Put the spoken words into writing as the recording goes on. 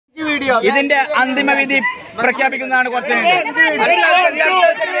ഇതിന്റെ അന്തിമ വിധി പ്രഖ്യാപിക്കുന്നതാണ് കുറച്ച്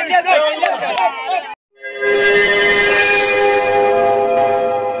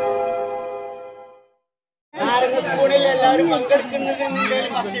സ്കൂളിൽ എല്ലാവരും പങ്കെടുക്കുന്നുണ്ടെങ്കിൽ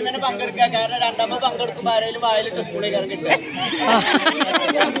ഫസ്റ്റ് ടൈമിന് പങ്കെടുക്കുക. കാരണം രണ്ടാമത് പങ്കെടുക്കുമ്പോൾ ആരെങ്കിലും വായിലിട്ട് സ്കൂളിൽ കയറി കിട്ടുക.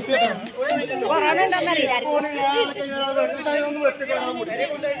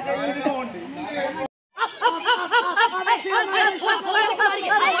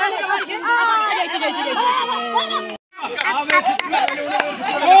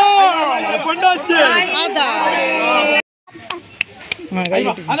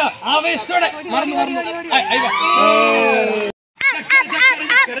 ആവേശത്തോടെ മറന്നു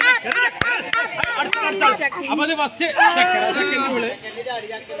അപ്പൊ അത് ഫസ്റ്റ്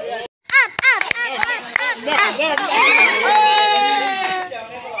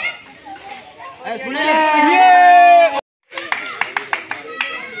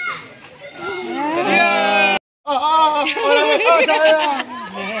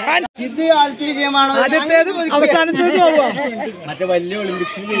ഇത് ആദ്യത്തെ വിജയമാണോ? അവസാനത്തേത് പോവാ മറ്റേ വലിയ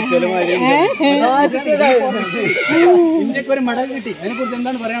ഒളിമ്പിക്സിൽ ജയിച്ചാലും ഒരു മെഡൽ കിട്ടി. അതിനെ കുറിച്ച്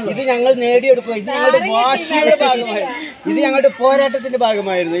എന്താണ് പറയാനുള്ളത്? ഇത് ഞങ്ങൾ നേടിയെടുക്കുക. ഇത് ഞങ്ങളുടെ വാശിയുടെ ഭാഗമായിരുന്നു. ഇത് ഞങ്ങളുടെ പോരാട്ടത്തിന്റെ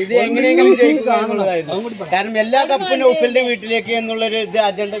ഭാഗമായിരുന്നു. ഇത് എങ്ങനെയെങ്കിലും ജയിക്കുക എന്നുള്ളതായിരുന്നു. കാരണം എല്ലാ കപ്പും ഊഫലിന്റെ വീട്ടിലേക്ക് എന്നുള്ളൊരു ഇത്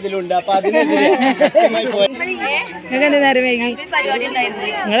അജണ്ട ഇതിലുണ്ട്. അപ്പൊ അതിനെതിരെ നേരം വൈകി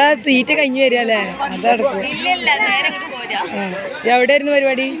നിങ്ങളെ തീറ്റ കഴിഞ്ഞു വരികയല്ലേ? അതെടുക്കും. എവിടെയായിരുന്നു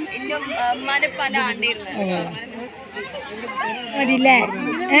പരിപാടി? മതില്ലേ?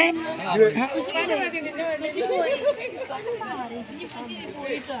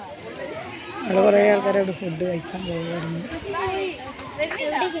 അവിടെ കുറെ ആൾക്കാരവിടെ ഫുഡ് കഴിക്കാൻ പോകുമായിരുന്നു.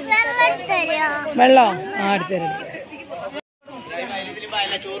 വെള്ളോ? ആ അടുത്തരും.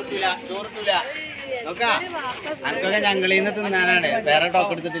 ഞങ്ങളിൽ നിന്ന് തിന്നാനാണ്, വേറെ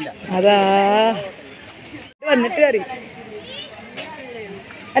ടോക്ക് എടുത്തിട്ടില്ല. അതാ വന്നിട്ട് കറി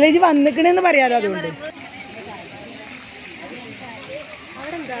അല്ല ഇത് വന്നിക്കണെന്ന് പറയാലോ. അതുകൊണ്ട്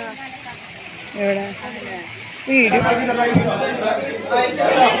എവിടെ വീട്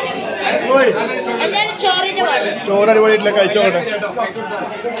ചോറ് അടിപൊളിയായിട്ടില്ല, കഴിച്ചോട്ടെ.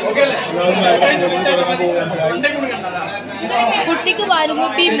 കുട്ടിക്ക് പാലും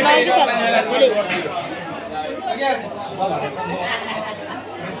കുപ്പി ഇമ്മാക്ക് സത്യം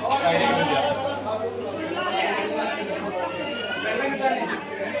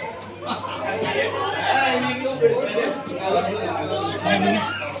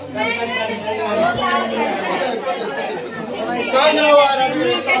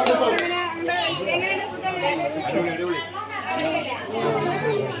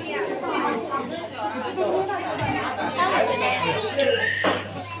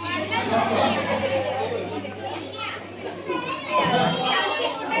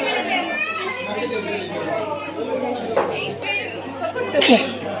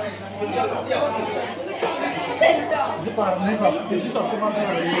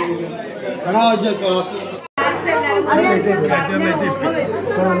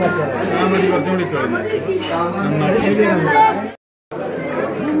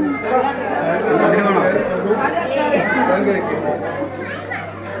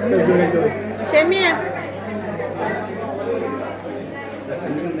ഷെമിയ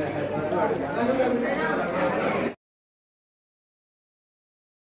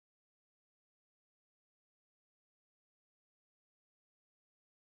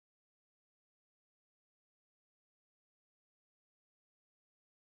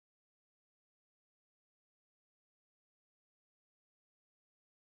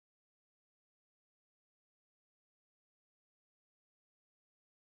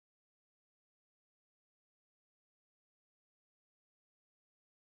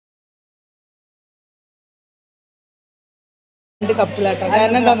കപ്പിലാട്ടോ.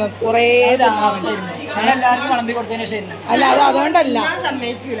 കാരണം എന്താ കുറേ എല്ലാവർക്കും വിളമ്പി കൊടുത്തതിന് ശേഷം അല്ല അത് അതുകൊണ്ടല്ല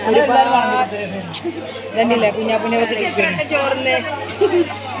ഒരുപാട് ഇതണ്ടില്ലേ കുഞ്ഞാപ്പിനെ ചോറിന്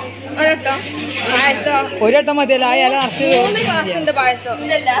ഒരു വട്ടം മതിയല്ലോ. ആ ഇല നിറച്ച് പായസം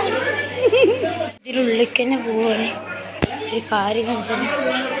ഇതിനുള്ളിലേക്ക് തന്നെ പോവുകയാണ്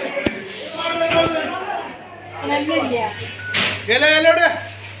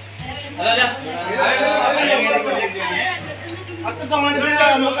ഒരു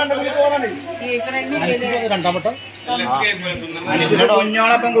കാര്യം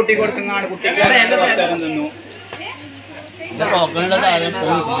കുഞ്ഞോളപ്പം കുട്ടി കൊടുക്കുന്നതാണ്. കുട്ടിക്ക് തിന്നു.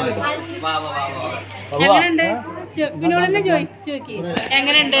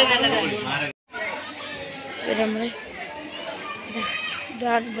 എങ്ങനെയുണ്ട് നമ്മള്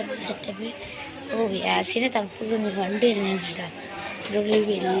ഇതാണ് ഇവിടുത്തെ സെറ്റപ്പ്. ഓ ഗ്യാസിനെ തണുപ്പൊക്കെ ഒന്ന് കണ്ടുവരുന്നുണ്ടാ. ഇതിനുള്ളിൽ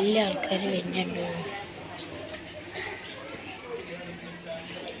വലിയ ആൾക്കാർ വരുന്നുണ്ട്.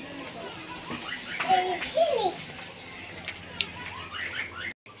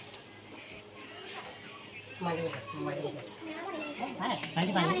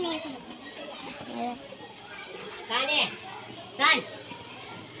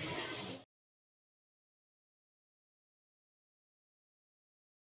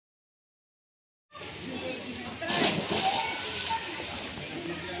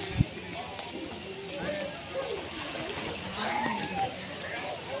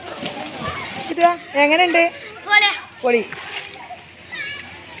 എങ്ങനെയുണ്ട്? പൊളി.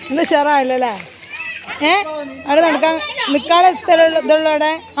 ഇന്ന് ഉഷാറായല്ലേ? അവിടെ നടക്കാൻ നിൽക്കാനുള്ള സ്ഥലമുള്ള ഇതുള്ള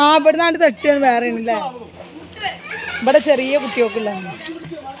അവിടെ. ഇവിടെ നാട്ട് തട്ടിയാണ് വേറെ ആണല്ലേ? ഇവിടെ ചെറിയ കുട്ടികൾക്കില്ല.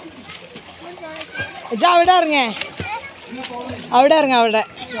 ഇജ്ജ് അവിടെ ഇറങ്ങേ, അവിടെ ഇറങ്ങ. അവിടെ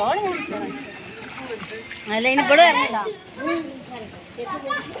അല്ല ഇനിപ്പോഴും ഇറങ്ങണ്ട.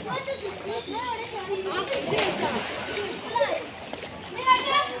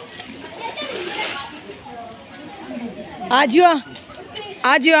 ആജുവാ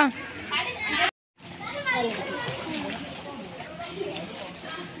ആജുവാ.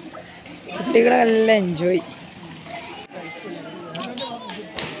 കുട്ടികളെ എല്ലാം എൻജോയ്.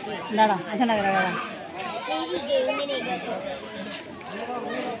 എന്താടാ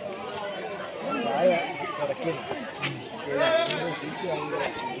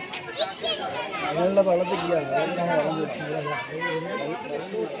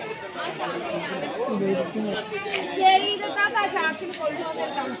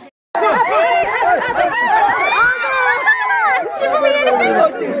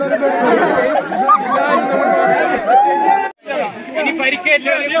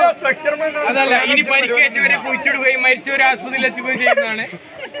ഇനി പരിക്കേറ്റവരെ കുഴിച്ചിടുകയും മരിച്ചവരെ ആസ്പത്രിയിൽ എത്തിക്കുകയും ചെയ്യുന്നതാണ്.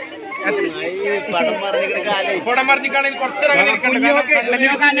 പടം മറിഞ്ഞിക്കാണെങ്കിൽ കുറച്ചങ്ങനെ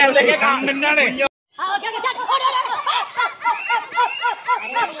കണ്ടന്റാണ്.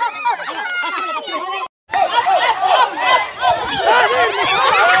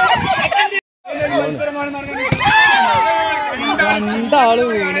 രണ്ടാള്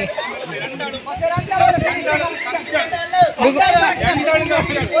വീണ്.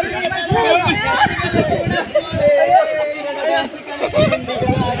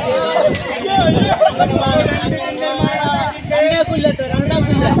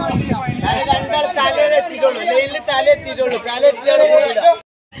 തലെത്തിയിട്ടുള്ളൂ.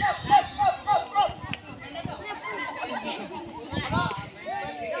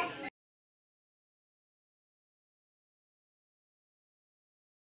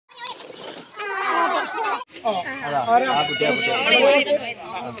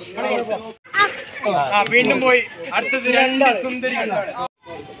 വീണ്ടും പോയി. അടുത്തത് രണ്ട് സുന്ദരികളാണ്.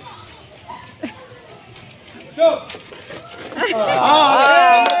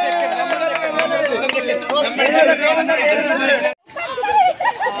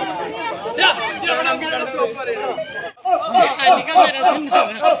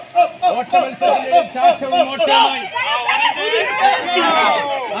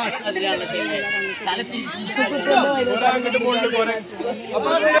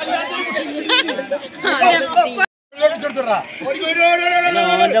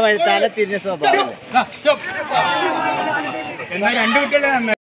 തല തിരിഞ്ഞ സ്വഭാവം. എന്നാ രണ്ടു കുട്ടികളെ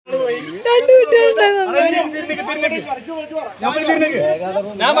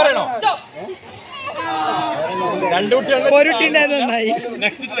ഞാൻ പറയണോ? രണ്ടു കുട്ടികൾ ഒരുട്ടിന്റെ നന്നായി.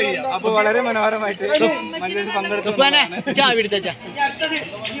 നെക്സ്റ്റ് ട്രൈ ചെയ്യാം. അപ്പൊ വളരെ മനോഹരമായിട്ട് പങ്കെടുത്തു.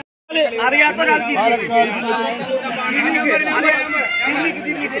 അറിയാത്തൊരാൾക്ക്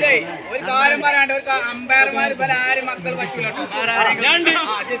ഒരു കാര്യം പറയാണ്ട് ഒരു അമ്പയർമാർ പല ആരും മക്കൾ പറ്റൂല.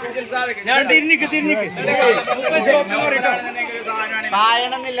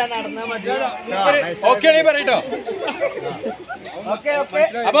 പായണമെന്നില്ല, നടന്നാ മതി. ഓക്കെ ആണെങ്കിൽ പറയട്ടോ.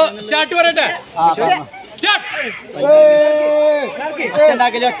 അപ്പൊ സ്റ്റാർട്ട് പറയട്ടെ.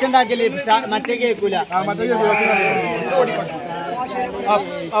 ഒച്ചുണ്ടാക്കല് മറ്റേ കേൾക്കൂല.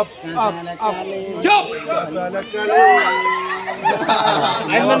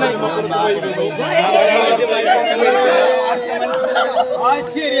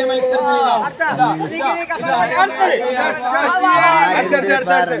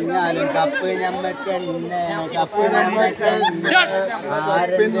 പറഞ്ഞാലും കപ്പ് ഞമ്മക്കന്നെ, കപ്പ് ഞമ്മക്കന്നെ.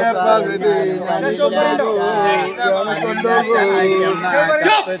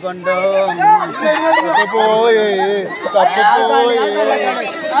 കപ്പ് കൊണ്ടുപോകും. കപ്പ് പോയി.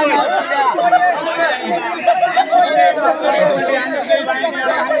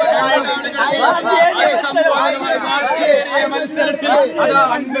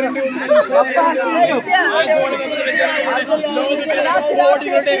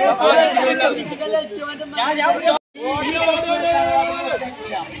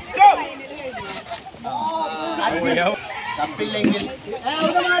 തപ്പില്ലെങ്കിൽ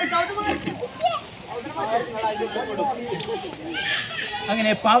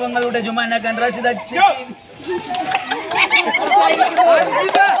അങ്ങനെ പാവങ്ങളുടെ ജുമാനാക്കാൻ റാഷിദ്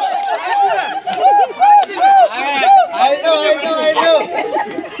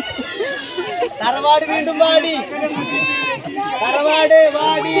തറവാട് വീണ്ടും വാടി, തറവാട്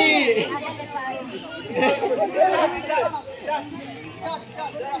വാടി.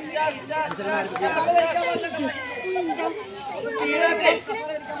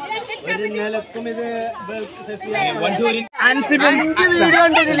 ഒരു നിലക്കും ഇത് അഞ്ച് വീഡിയോ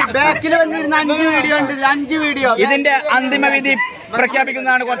ഉണ്ട് ഇതിൽ. ബാക്കിൽ വന്നിരുന്ന 5 വീഡിയോ ഉണ്ട് ഇതിൽ. 5 വീഡിയോ. ഇതിന്റെ അന്തിമ വിധി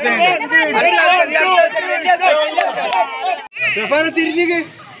പ്രഖ്യാപിക്കുന്നതാണ് കുറച്ച് തിരിഞ്ഞു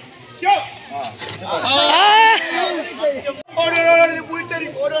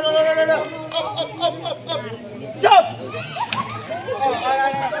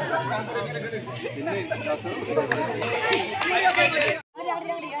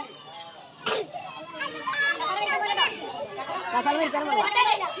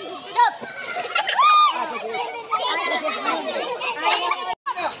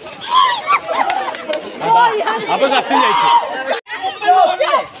അപ്പൊ സത്യം ജയിച്ചു.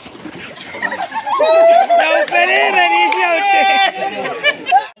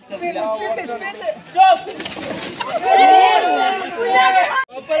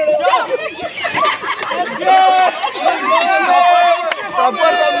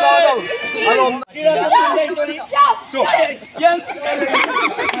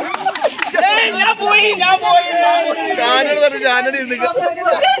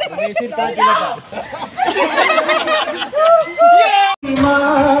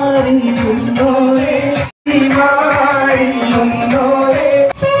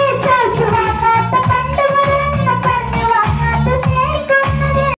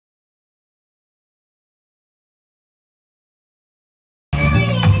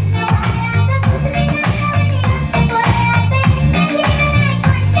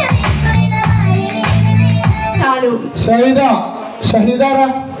 ഷഹീദ ഷഹീദാറ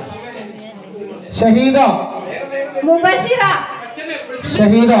ഷഹീദ മുബഷിറ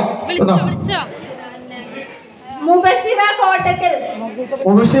ഷഹീദ മുബഷിറ കോട്ടക്കൽ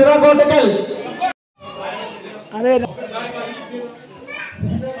മുബഷിറ കോട്ടക്കൽ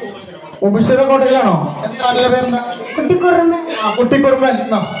മുബഷിറ കോട്ടക്കലാണോ? എന്താ പേരെന്താ? കുട്ടിക്കുറുമ്പൻ. കുട്ടിക്കുറുമ്പൻ.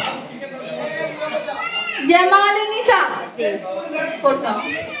 ജമാലുനിസ കൊടുത്തോ?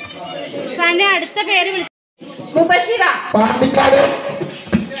 അടുത്ത പേര് മുബഷിറ പാണ്ടിക്കാട്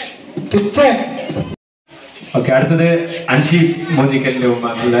കിച്ചൻ. ഓക്കെ, അടുത്തത് അൻഷീഫ് മോദിക്കലിന്റെ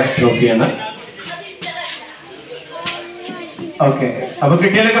ഉമ്മാക്കുള്ള ട്രോഫിയാണ്. ഓക്കെ, അപ്പൊ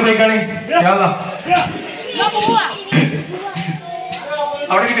കിട്ടിയാലൊക്കെ പോയിക്കാണേ.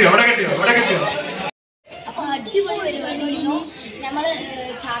 അവിടെ കിട്ടിയോ? അവിടെ കിട്ടിയോ? അവിടെ കിട്ടിയോ? അപ്പൊ അടിപൊളി പരിപാടിയായിരുന്നു. നമ്മള്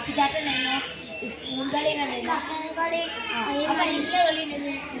ചാക്ക് ചാട്ടനായിരുന്നു, സ്പൂൺ കളി കണ്ടിരുന്നു, എല്ലാ കളി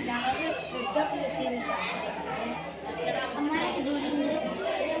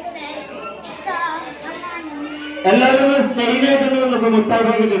എല്ലാവരും സ്നെയിലായിട്ട് മുട്ടായി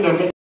പോയിട്ടുണ്ടോ?